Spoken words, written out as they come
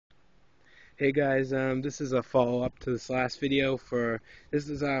Hey guys, this is a follow-up to this last video for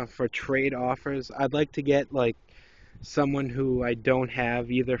trade offers. I'd like to get like someone who I don't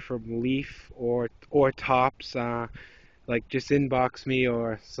have either from Leaf or Tops. Like just inbox me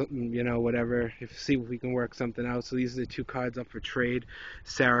or something, whatever. See if we can work something out. So these are the two cards up for trade.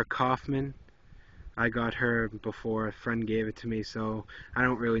 Sarah Kaufman. I got her before a friend gave it to me, so I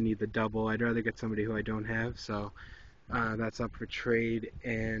don't really need the double. I'd rather get somebody who I don't have. So that's up for trade.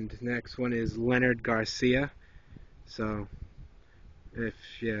 And next one is Leonard Garcia. So so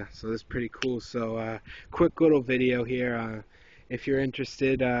this is pretty cool. So quick little video here. If you're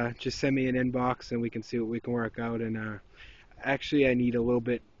interested, just send me an inbox and we can see what we can work out. And actually, I need a little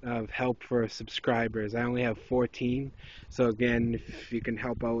bit of help for subscribers. I only have 14. So again, if you can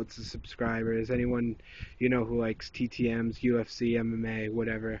help out with the subscribers, anyone who likes TTMs, UFC, MMA,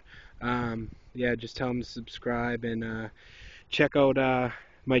 whatever. Yeah, just tell them to subscribe and check out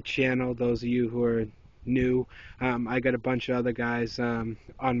my channel. Those of you who are new, I got a bunch of other guys on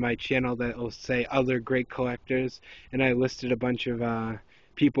my channel that will say other great collectors, and I listed a bunch of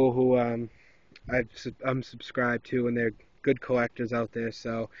people who I'm subscribed to, and they're good collectors out there.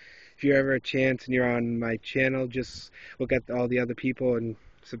 So if you ever a chance and you're on my channel, just look at all the other people and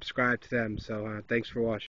subscribe to them. So thanks for watching.